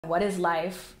What is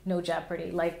life? No Jeopardy.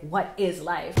 Like, what is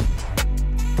life?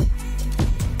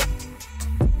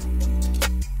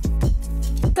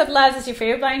 What's up, lads? It's your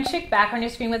favorite blind chick back on your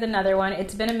screen with another one.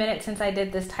 It's been a minute since I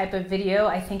did this type of video.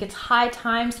 I think it's high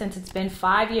time, since it's been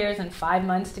 5 years and 5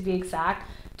 months to be exact,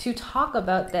 to talk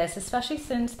about this, especially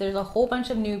since there's a whole bunch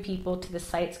of new people to the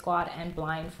Sight Squad and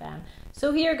Blind fam.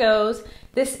 So here goes.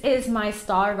 This is my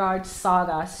STARGARDT'S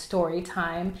saga story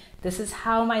time. This is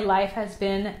how my life has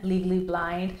been legally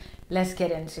blind. Let's get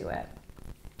into it.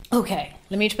 Okay,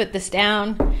 let me put this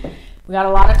down. We got a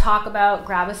lot to talk about.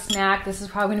 Grab a snack. This is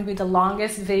probably going to be the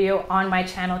longest video on my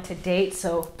channel to date,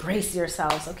 so brace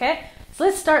yourselves, okay? So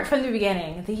let's start from the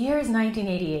beginning. The year is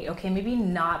 1988. Okay, maybe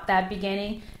not that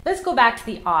beginning. Let's go back to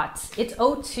the aughts. It's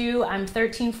 02. I'm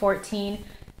 13, 14.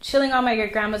 Chilling on my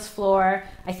great-grandma's floor.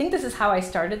 I think this is how I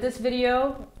started this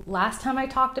video last time I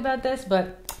talked about this,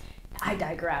 but I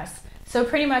digress. So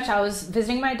pretty much I was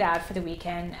visiting my dad for the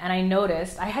weekend, and I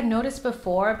had noticed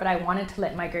before, but I wanted to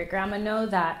let my great-grandma know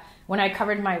that when I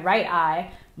covered my right eye,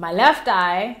 my left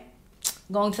eye,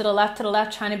 going to the left,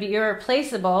 trying to be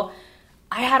irreplaceable,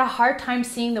 I had a hard time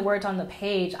seeing the words on the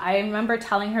page. I remember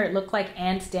telling her it looked like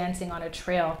ants dancing on a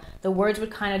trail. The words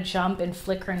would kind of jump and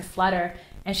flicker and flutter.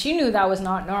 And she knew that was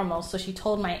not normal, so she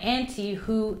told my auntie,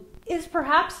 who is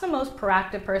perhaps the most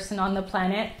proactive person on the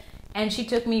planet, and she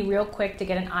took me real quick to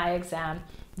get an eye exam.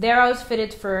 There I was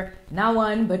fitted for not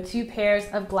one, but 2 pairs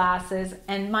of glasses,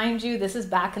 and mind you, this is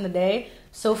back in the day,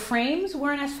 so frames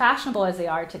weren't as fashionable as they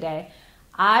are today.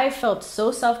 I felt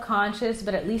so self-conscious,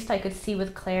 but at least I could see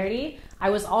with clarity.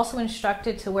 I was also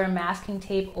instructed to wear masking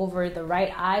tape over the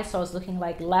right eye, so I was looking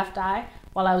like left eye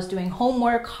while I was doing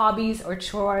homework, hobbies, or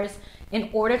chores in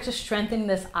order to strengthen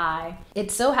this eye. It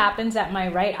so happens that my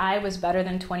right eye was better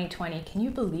than 20/20. Can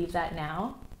you believe that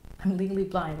now? I'm legally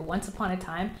blind, but once upon a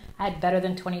time, I had better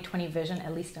than 20/20 vision,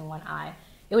 at least in one eye.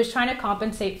 It was trying to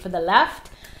compensate for the left,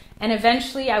 and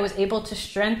eventually I was able to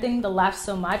strengthen the left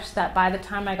so much that by the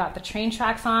time I got the train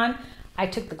tracks on, I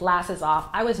took the glasses off.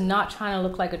 I was not trying to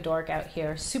look like a dork out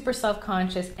here. Super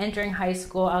self-conscious. Entering high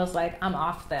school, I was like, I'm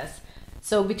off this.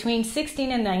 So between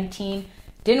 16 and 19,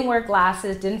 didn't wear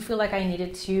glasses, didn't feel like I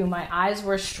needed to. My eyes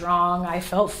were strong. I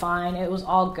felt fine. It was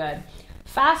all good.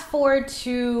 Fast forward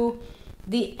to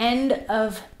the end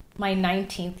of my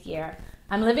 19th year.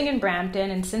 I'm living in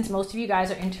Brampton, and since most of you guys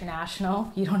are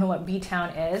international, you don't know what B-Town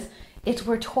is. It's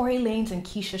where Tory Lanez and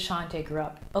Keisha Shante grew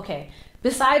up. Okay.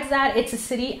 Besides that, it's a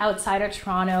city outside of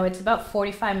Toronto. It's about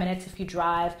 45 minutes if you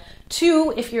drive.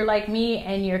 2 if you're like me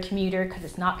and you're a commuter, because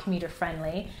it's not commuter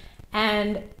friendly.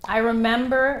 And I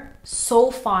remember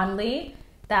so fondly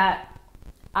that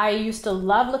I used to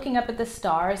love looking up at the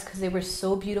stars because they were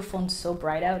so beautiful and so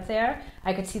bright out there.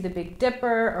 I could see the Big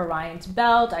Dipper, Orion's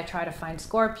Belt. I tried to find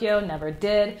Scorpio, never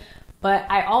did. But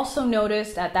I also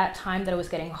noticed at that time that it was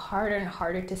getting harder and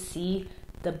harder to see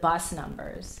the bus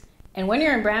numbers. And when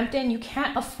you're in Brampton, you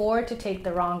can't afford to take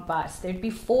the wrong bus. There'd be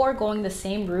 4 going the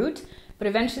same route, but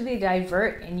eventually they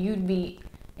divert and you'd be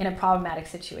in a problematic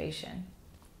situation.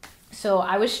 So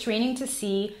I was straining to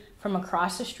see from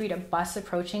across the street a bus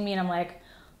approaching me, and I'm like,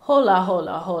 hola,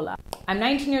 hola, hola. I'm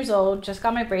 19 years old, just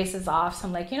got my braces off, so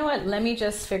I'm like, you know what, let me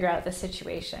just figure out the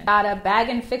situation. Gotta bag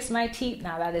and fix my teeth.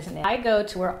 Now that isn't it. I go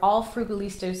to where all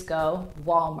frugalistas go,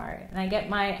 Walmart, and I get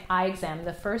my eye exam,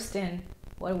 the first in,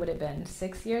 what would it have been,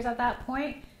 6 years at that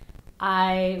point.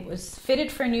 I was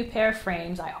fitted for a new pair of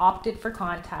frames. I opted for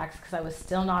contacts because I was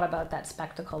still not about that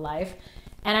spectacle life.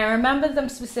 And I remember them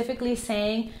specifically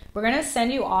saying, we're going to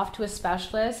send you off to a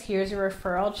specialist. Here's your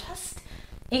referral, just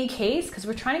in case, because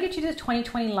we're trying to get you to the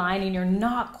 20/20 line and you're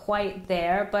not quite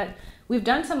there. But we've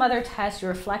done some other tests.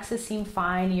 Your reflexes seem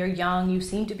fine. You're young. You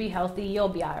seem to be healthy. You'll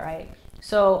be all right.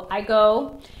 So I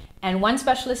go, and one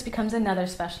specialist becomes another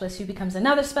specialist, who becomes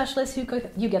another specialist, you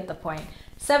get the point.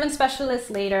 7 specialists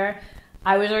later,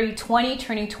 I was already 20,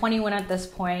 turning 21 at this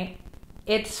point.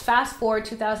 It's fast forward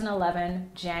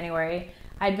 2011, January.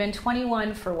 I'd been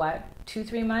 21 for what,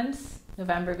 2-3 months?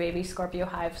 November, baby, Scorpio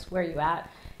hives, where you at?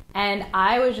 And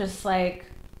I was just like,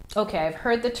 okay, I've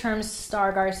heard the term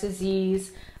Stargardt's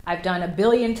disease. I've done a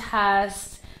billion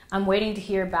tests. I'm waiting to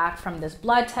hear back from this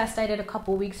blood test I did a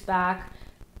couple weeks back.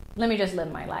 Let me just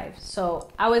live my life.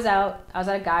 So I was at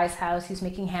a guy's house. He's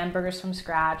making hamburgers from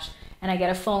scratch, and I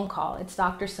get a phone call. It's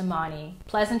Dr. Samani.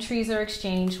 Pleasantries are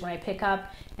exchanged when I pick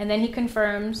up, and then he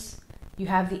confirms, you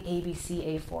have the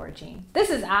ABCA4 gene. This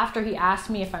is after he asked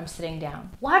me if I'm sitting down.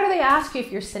 Why do they ask you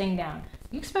if you're sitting down?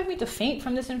 You expect me to faint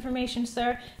from this information,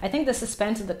 sir? I think the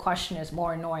suspense of the question is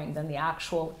more annoying than the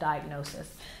actual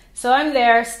diagnosis. So I'm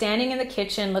there, standing in the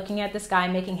kitchen, looking at this guy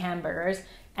making hamburgers,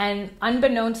 And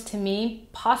unbeknownst to me,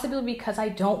 possibly because I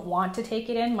don't want to take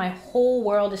it in, my whole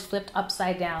world is flipped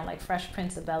upside down like Fresh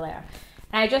Prince of Bel-Air.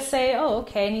 And I just say, oh,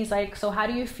 okay. And he's like, so how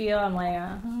do you feel? I'm like,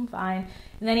 I'm fine.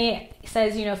 And then he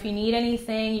says, you know, if you need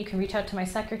anything, you can reach out to my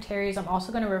secretaries. I'm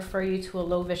also going to refer you to a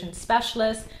low vision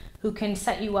specialist who can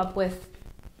set you up with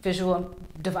visual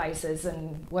devices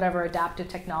and whatever adaptive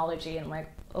technology. And I'm like,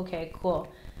 okay, cool.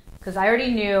 Because I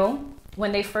already knew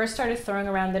when they first started throwing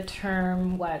around the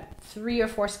term, 3 or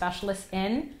 4 specialists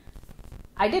in,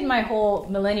 I did my whole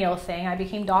millennial thing. I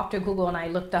became Dr. Google and I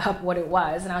looked up what it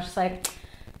was. And I was just like,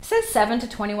 it says 7 to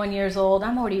 21 years old.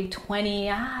 I'm already 20.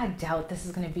 I doubt this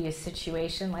is going to be a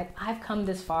situation. Like, I've come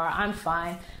this far. I'm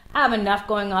fine. I have enough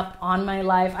going up on my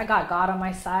life. I got God on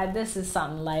my side. This is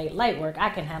something light work. I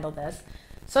can handle this.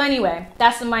 So anyway,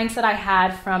 that's the mindset I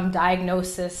had from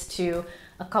diagnosis to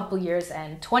a couple years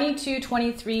in. 22,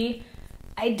 23,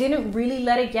 I didn't really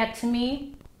let it get to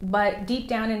me. But deep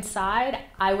down inside,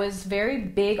 I was very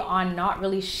big on not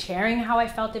really sharing how I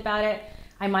felt about it.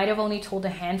 I might have only told a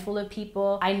handful of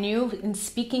people. I knew in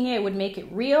speaking it would make it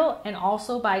real, and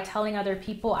also by telling other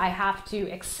people I have to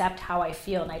accept how I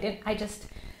feel. And I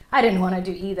didn't want to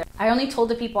do either. I only told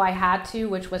the people I had to,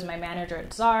 which was my manager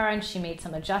at Zara, and she made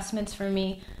some adjustments for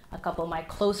me. A couple of my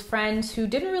close friends who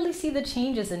didn't really see the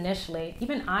changes initially.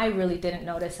 Even I really didn't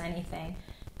notice anything.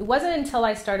 It wasn't until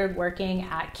I started working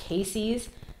at Casey's,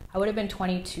 I would have been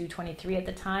 22, 23 at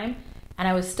the time, and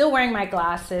I was still wearing my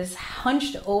glasses,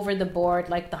 hunched over the board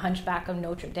like the Hunchback of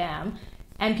Notre Dame,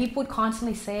 and people would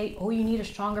constantly say, oh, you need a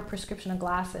stronger prescription of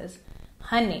glasses.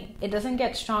 Honey, it doesn't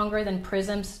get stronger than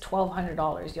Prism's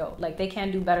 $1,200, yo. Like, they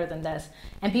can't do better than this.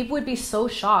 And people would be so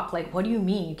shocked, like, what do you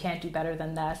mean you can't do better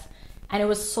than this? And it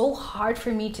was so hard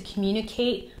for me to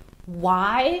communicate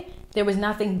why there was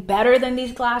nothing better than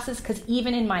these glasses, because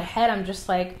even in my head, I'm just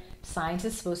like, science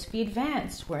is supposed to be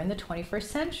advanced. We're in the 21st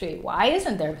century. Why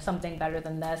isn't there something better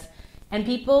than this? And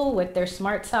people with their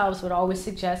smart selves would always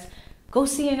suggest, go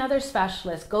see another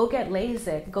specialist, go get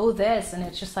LASIK, go this. And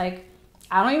it's just like,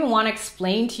 I don't even want to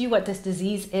explain to you what this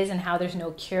disease is and how there's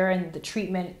no cure and the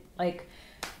treatment. Like,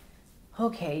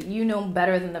 okay, you know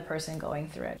better than the person going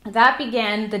through it. That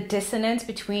began the dissonance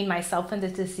between myself and the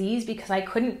disease because I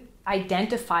couldn't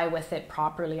identify with it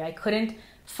properly. I couldn't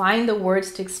find the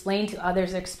words to explain to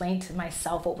others, explain to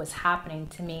myself what was happening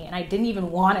to me, and I didn't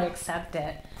even want to accept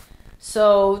it.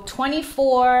 So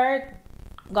 24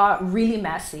 got really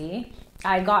messy.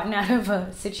 I gotten out of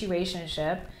a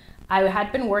situationship. I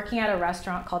had been working at a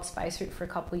restaurant called Spice Route for a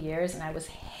couple of years, and I was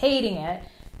hating it,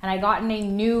 and I got in a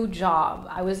new job.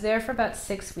 I was there for about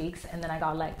 6 weeks, and then I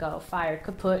got let go, fired,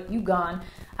 kaput, you gone.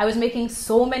 I was making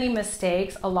so many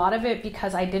mistakes, a lot of it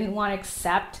because I didn't want to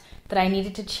accept that I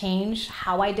needed to change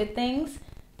how I did things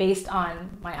based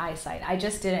on my eyesight. I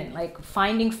just didn't. Like,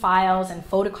 finding files and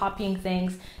photocopying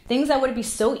things that would be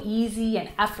so easy and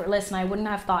effortless and I wouldn't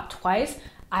have thought twice.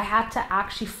 I had to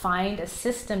actually find a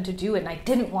system to do it, and I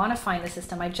didn't want to find a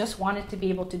system. I just wanted to be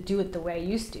able to do it the way I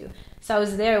used to. So I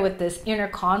was there with this inner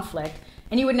conflict,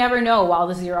 and you would never know while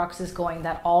the Xerox is going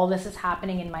that all this is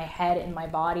happening in my head, in my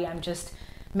body. I'm just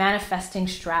manifesting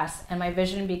stress, and my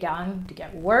vision began to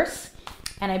get worse,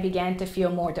 and I began to feel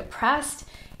more depressed.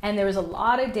 And there was a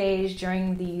lot of days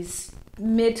during these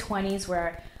mid-20s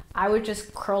where I would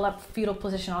just curl up fetal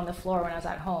position on the floor when I was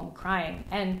at home crying.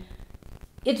 And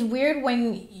it's weird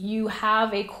when you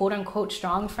have a quote-unquote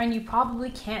strong friend, you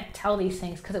probably can't tell these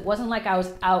things because it wasn't like I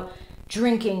was out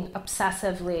drinking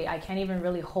obsessively. I can't even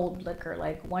really hold liquor.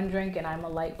 Like, one drink and I'm a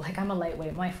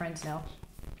lightweight. My friends know.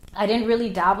 I didn't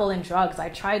really dabble in drugs. I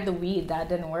tried the weed. That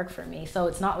didn't work for me. So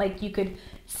it's not like you could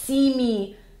see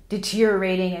me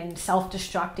deteriorating and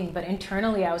self-destructing, but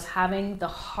internally I was having the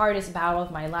hardest battle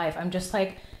of my life. I'm just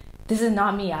like, this is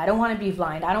not me. I don't want to be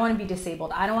blind. I don't want to be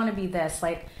disabled. I don't want to be this.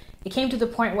 Like, it came to the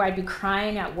point where I'd be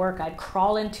crying at work. I'd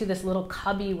crawl into this little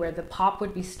cubby where the pop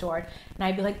would be stored, and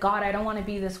I'd be like, God, I don't want to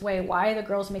be this way. Why are the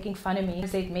girls making fun of me?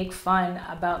 Because they'd make fun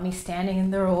about me standing in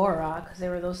their aura, because they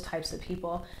were those types of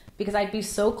people. Because I'd be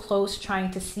so close trying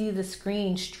to see the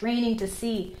screen, straining to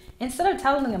see. Instead of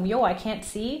telling them, yo, I can't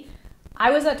see, I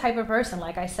was that type of person.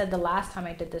 Like I said the last time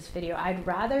I did this video, I'd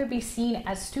rather be seen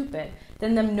as stupid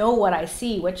than them know what I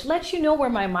see, which lets you know where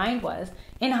my mind was.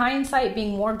 In hindsight,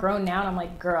 being more grown now, I'm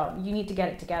like, girl, you need to get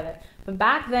it together. But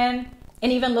back then,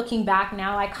 and even looking back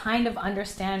now, I kind of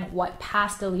understand what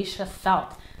past Alisha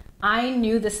felt. I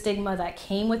knew the stigma that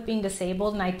came with being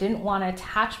disabled, and I didn't want to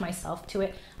attach myself to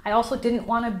it. I also didn't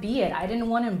want to be it. I didn't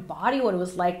want to embody what it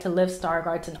was like to live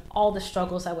Stargardt's and all the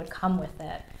struggles that would come with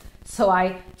it. So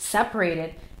I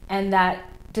separated, and that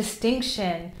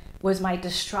distinction was my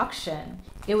destruction.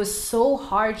 It was so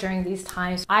hard during these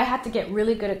times. I had to get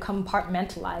really good at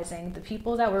compartmentalizing. The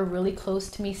people that were really close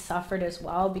to me suffered as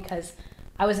well because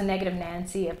I was a negative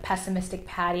Nancy, a pessimistic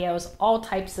Patty. I was all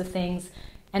types of things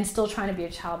and still trying to be a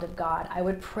child of God. I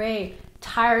would pray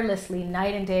tirelessly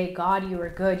night and day, God, you are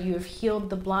good. You have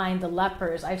healed the blind, the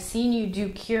lepers. I've seen you do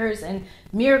cures and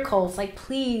miracles. Like,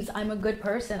 please, I'm a good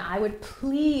person. I would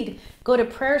plead, go to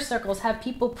prayer circles, have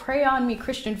people pray on me,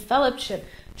 Christian fellowship,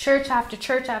 church after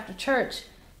church after church.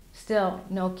 Still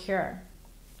no cure.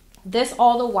 This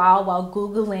all the while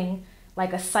Googling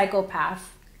like a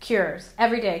psychopath, cures,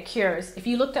 everyday cures. If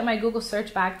you looked at my Google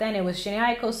search back then, it was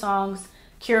Jhené Aiko songs,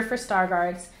 cure for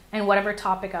Stargards, and whatever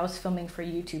topic I was filming for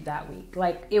YouTube that week.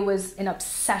 Like, it was an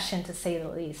obsession to say the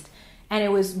least. And it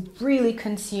was really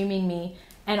consuming me.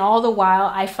 And all the while,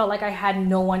 I felt like I had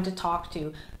no one to talk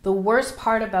to. The worst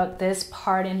part about this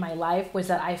part in my life was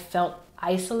that I felt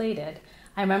isolated.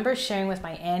 I remember sharing with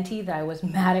my auntie that I was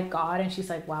mad at God, and she's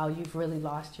like, wow, you've really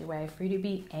lost your way. For you to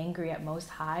be angry at Most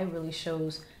High really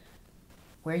shows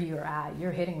where you're at.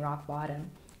 You're hitting rock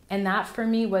bottom. And that for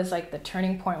me was like the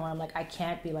turning point where I'm like, I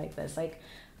can't be like this. Like,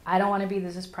 I don't want to be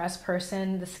this depressed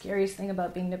person. The scariest thing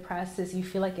about being depressed is you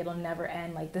feel like it'll never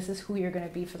end. Like, this is who you're going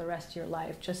to be for the rest of your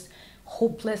life. Just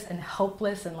hopeless and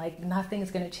helpless, and like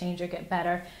nothing's going to change or get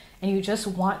better. And you just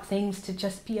want things to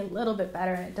just be a little bit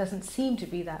better, and it doesn't seem to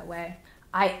be that way.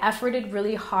 I efforted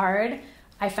really hard.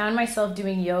 I found myself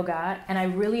doing yoga, and I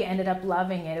really ended up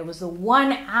loving it. It was the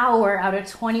 1 hour out of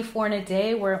 24 in a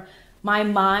day where my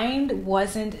mind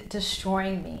wasn't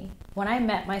destroying me. When I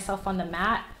met myself on the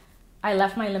mat, I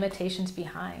left my limitations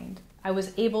behind. I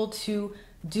was able to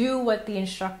do what the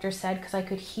instructor said because I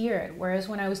could hear it. Whereas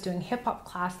when I was doing hip hop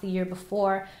class the year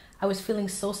before, I was feeling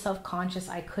so self-conscious.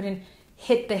 I couldn't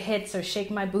hit the hits or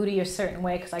shake my booty a certain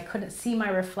way because I couldn't see my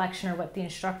reflection or what the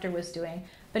instructor was doing.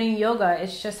 But in yoga,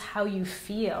 it's just how you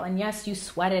feel. And yes, you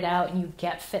sweat it out and you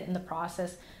get fit in the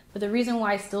process. But the reason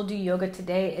why I still do yoga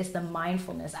today is the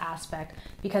mindfulness aspect,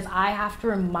 because I have to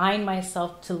remind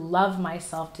myself to love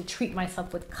myself, to treat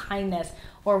myself with kindness,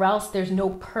 or else there's no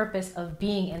purpose of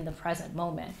being in the present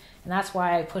moment. And that's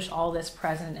why I push all this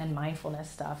present and mindfulness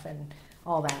stuff and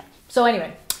all that. So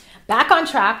anyway, back on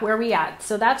track, where are we at?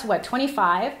 So that's what,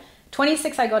 25.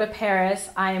 26, I go to Paris.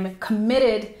 I'm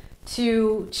committed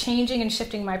to changing and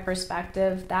shifting my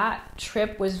perspective. That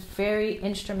trip was very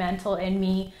instrumental in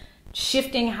me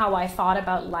shifting how I thought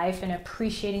about life and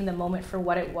appreciating the moment for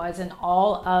what it was and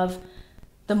all of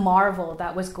the marvel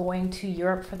that was going to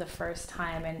Europe for the first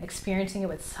time and experiencing it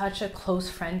with such a close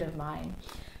friend of mine.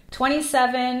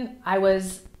 27, I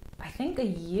was, I think, a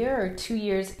year or 2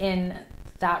 years in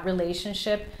that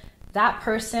relationship. That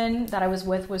person that I was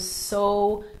with was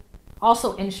so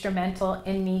also instrumental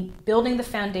in me building the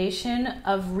foundation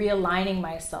of realigning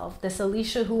myself. This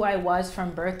Alisha who I was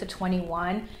from birth to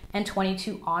 21 and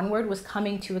 22 onward was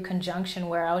coming to a conjunction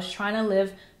where I was trying to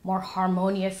live more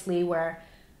harmoniously, where,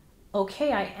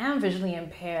 okay, I am visually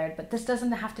impaired, but this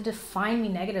doesn't have to define me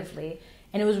negatively.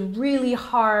 And it was really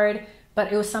hard,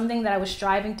 but it was something that I was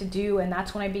striving to do, and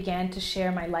that's when I began to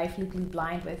share my life legally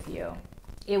blind with you.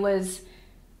 It was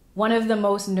one of the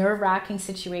most nerve-wracking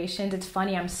situations. It's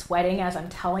funny, I'm sweating as I'm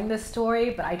telling this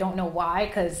story, but I don't know why,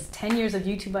 because 10 years of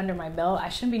YouTube under my belt, I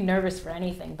shouldn't be nervous for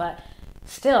anything. But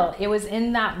still, it was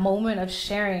in that moment of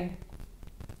sharing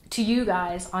to you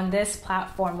guys on this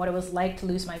platform what it was like to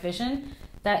lose my vision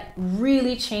that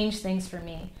really changed things for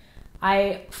me.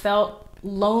 I felt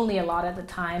lonely a lot of the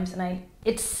times, and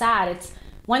it's sad. It's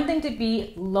one thing to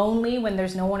be lonely when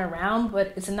there's no one around,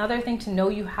 but it's another thing to know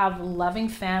you have loving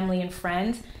family and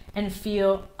friends and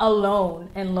feel alone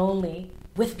and lonely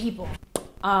with people.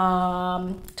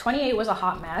 28 was a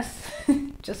hot mess,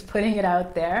 just putting it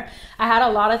out there. I had a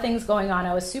lot of things going on.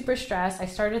 I was super stressed. I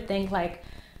started to think like,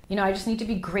 you know, I just need to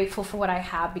be grateful for what I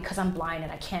have because I'm blind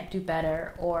and I can't do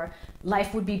better, or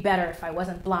life would be better if I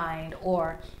wasn't blind,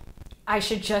 or I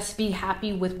should just be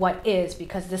happy with what is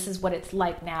because this is what it's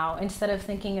like now, instead of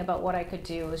thinking about what I could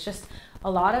do. It was just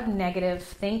a lot of negative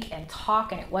think and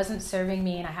talk, and it wasn't serving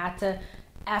me, and I had to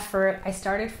effort. I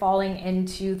started falling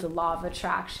into the law of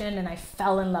attraction, and I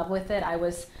fell in love with it. I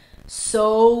was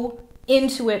so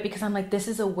into it because I'm like, this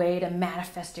is a way to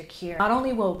manifest a cure. Not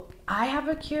only will I have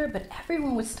a cure, but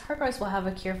everyone with Stargards will have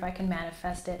a cure if I can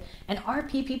manifest it. And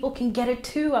RP people can get it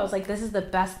too. I was like, this is the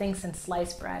best thing since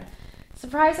sliced bread.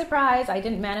 Surprise, surprise, I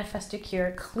didn't manifest a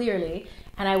cure, clearly,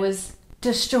 and I was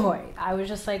destroyed. I was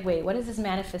just like, wait, what is this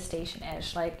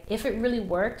manifestation-ish? Like, if it really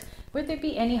worked, would there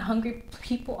be any hungry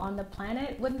people on the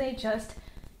planet? Wouldn't they just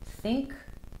think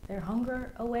their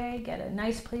hunger away, get a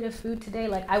nice plate of food today.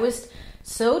 Like, I was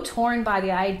so torn by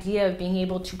the idea of being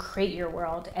able to create your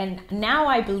world. And now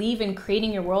I believe in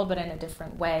creating your world, but in a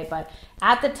different way. But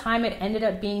at the time, it ended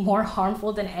up being more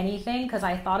harmful than anything, because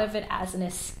I thought of it as an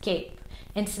escape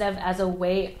instead of as a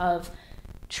way of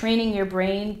training your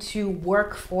brain to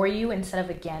work for you instead of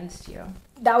against you.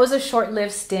 That was a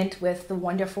short-lived stint with the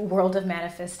wonderful world of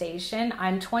manifestation.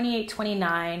 I'm 28,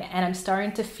 29, and I'm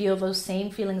starting to feel those same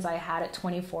feelings I had at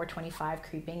 24, 25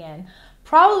 creeping in.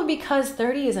 Probably because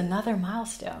 30 is another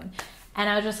milestone. And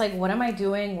I was just like, what am I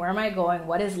doing? Where am I going?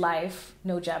 What is life?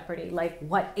 No Jeopardy. Like,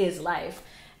 what is life?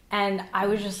 And I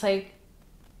was just like,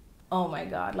 oh my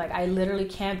God, like, I literally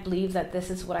can't believe that this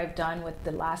is what I've done with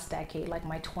the last decade. Like,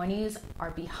 my 20s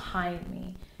are behind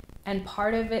me. And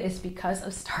part of it is because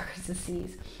of Stargardt's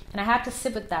disease. And I had to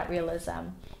sit with that realism.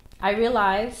 I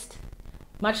realized,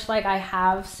 much like I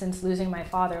have since losing my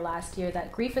father last year,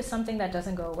 that grief is something that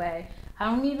doesn't go away. I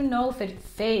don't even know if it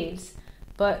fades,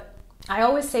 but I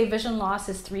always say vision loss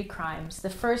is 3 crimes. The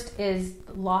first is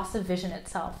the loss of vision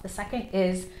itself. The second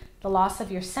is the loss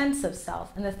of your sense of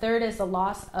self. And the third is the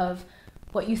loss of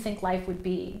what you think life would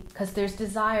be. Because there's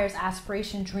desires,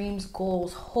 aspirations, dreams,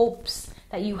 goals, hopes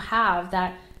that you have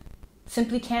that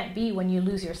simply can't be when you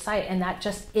lose your sight, and that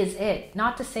just is it.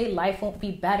 Not to say life won't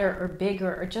be better or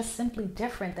bigger or just simply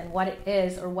different than what it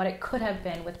is or what it could have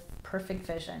been with perfect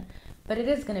vision, but it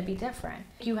is going to be different.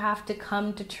 You have to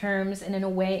come to terms and in a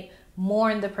way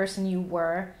mourn the person you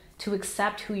were to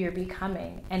accept who you're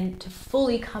becoming and to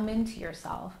fully come into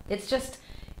yourself. It's just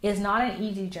is not an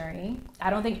easy journey.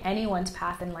 I don't think anyone's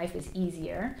path in life is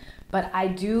easier, but I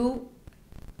do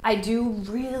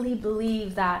really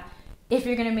believe that if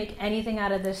you're going to make anything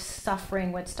out of this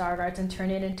suffering with Stargardt's and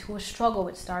turn it into a struggle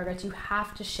with Stargardt's, you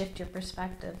have to shift your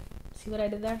perspective. See what I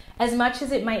did there? As much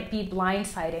as it might be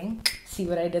blindsiding, see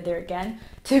what I did there again,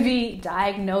 to be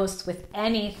diagnosed with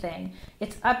anything,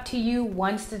 it's up to you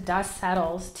once the dust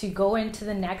settles to go into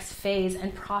the next phase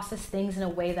and process things in a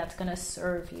way that's going to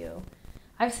serve you.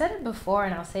 I've said it before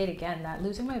and I'll say it again, that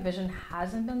losing my vision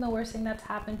hasn't been the worst thing that's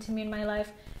happened to me in my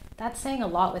life. That's saying a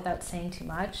lot without saying too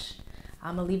much.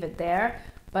 I'm gonna leave it there,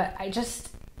 but I just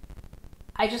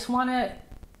want to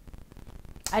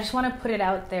put it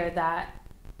out there that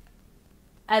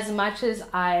as much as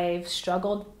I've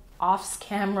struggled off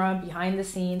camera, behind the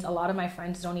scenes, a lot of my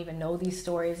friends don't even know these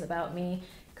stories about me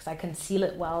because I conceal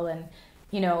it well, and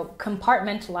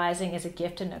compartmentalizing is a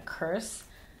gift and a curse.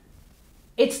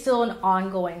 It's still an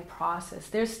ongoing process.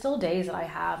 There's still days that I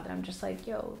have that I'm just like,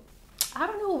 yo, I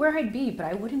don't know where I'd be, but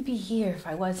I wouldn't be here if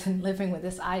I wasn't living with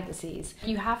this eye disease.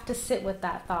 You have to sit with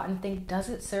that thought and think, does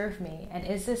it serve me? And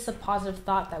is this a positive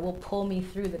thought that will pull me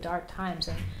through the dark times?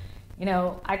 And,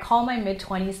 I call my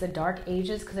mid-20s the dark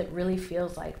ages because it really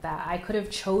feels like that. I could have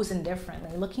chosen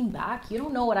differently. Looking back, you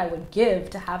don't know what I would give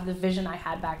to have the vision I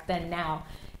had back then now.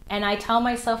 And I tell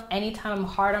myself anytime I'm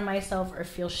hard on myself or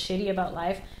feel shitty about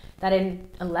life, that in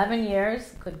 11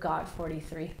 years, good God,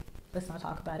 43, let's not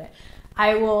talk about it,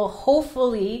 I will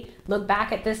hopefully look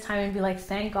back at this time and be like,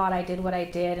 thank God I did what I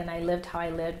did and I lived how I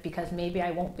lived, because maybe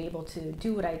I won't be able to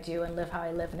do what I do and live how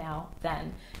I live now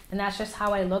then. And that's just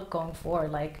how I look going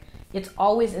forward. Like, it's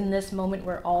always in this moment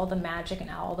where all the magic and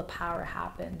all the power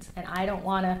happens. And I don't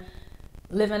want to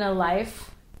live in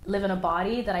a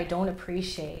body that I don't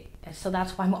appreciate. And so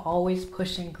that's why I'm always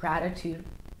pushing gratitude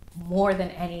more than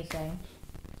anything.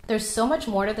 There's so much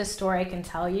more to this story I can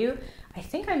tell you. I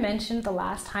think I mentioned the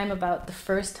last time about the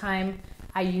first time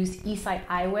I used Eastside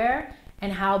eyewear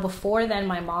and how before then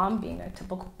my mom, being a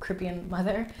typical Caribbean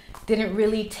mother, didn't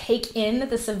really take in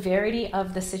the severity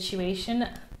of the situation.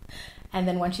 And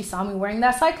then when she saw me wearing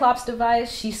that Cyclops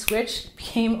device, she switched,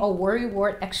 became a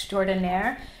worrywart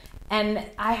extraordinaire. And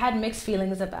I had mixed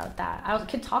feelings about that. I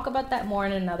could talk about that more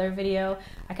in another video.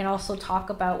 I can also talk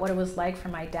about what it was like for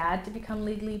my dad to become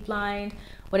legally blind,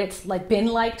 what it's been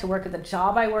like to work at the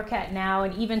job I work at now,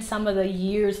 and even some of the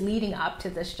years leading up to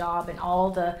this job and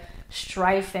all the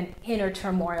strife and inner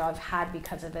turmoil I've had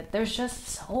because of it. There's just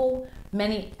so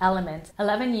many elements.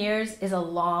 11 years is a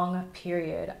long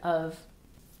period of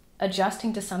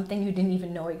adjusting to something you didn't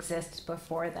even know existed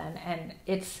before then. And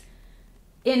it's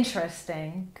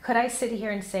interesting. Could I sit here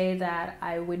and say that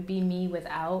I would be me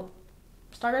without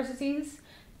Stargardt's disease?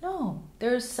 No,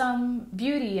 there's some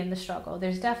beauty in the struggle.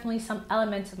 There's definitely some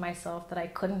elements of myself that I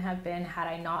couldn't have been had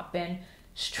I not been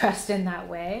stressed in that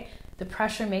way. The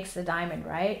pressure makes the diamond,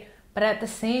 right? But at the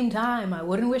same time, I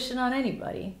wouldn't wish it on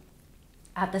anybody.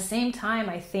 At the same time,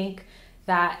 I think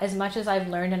that as much as I've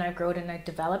learned and I've grown and I've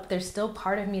developed, there's still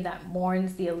part of me that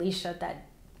mourns the Alisha that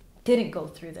didn't go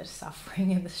through the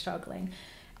suffering and the struggling.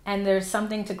 And there's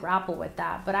something to grapple with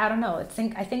that. But I don't know.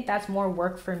 I think that's more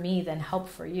work for me than help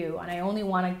for you. And I only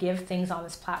want to give things on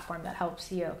this platform that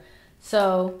helps you.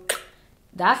 So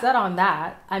that's that on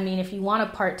that. I mean, if you want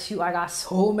a part 2, I got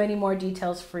so many more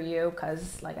details for you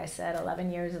because, like I said,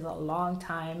 11 years is a long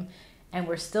time. And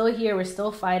we're still here. We're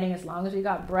still fighting. As long as we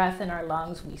got breath in our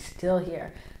lungs, we still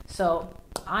here. So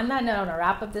on that note, I'm going to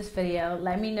wrap up this video.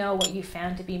 Let me know what you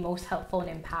found to be most helpful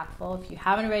and impactful. If you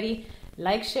haven't already,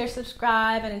 like, share,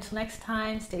 subscribe. And until next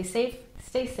time, stay safe,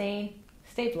 stay sane,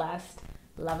 stay blessed.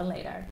 Love and later.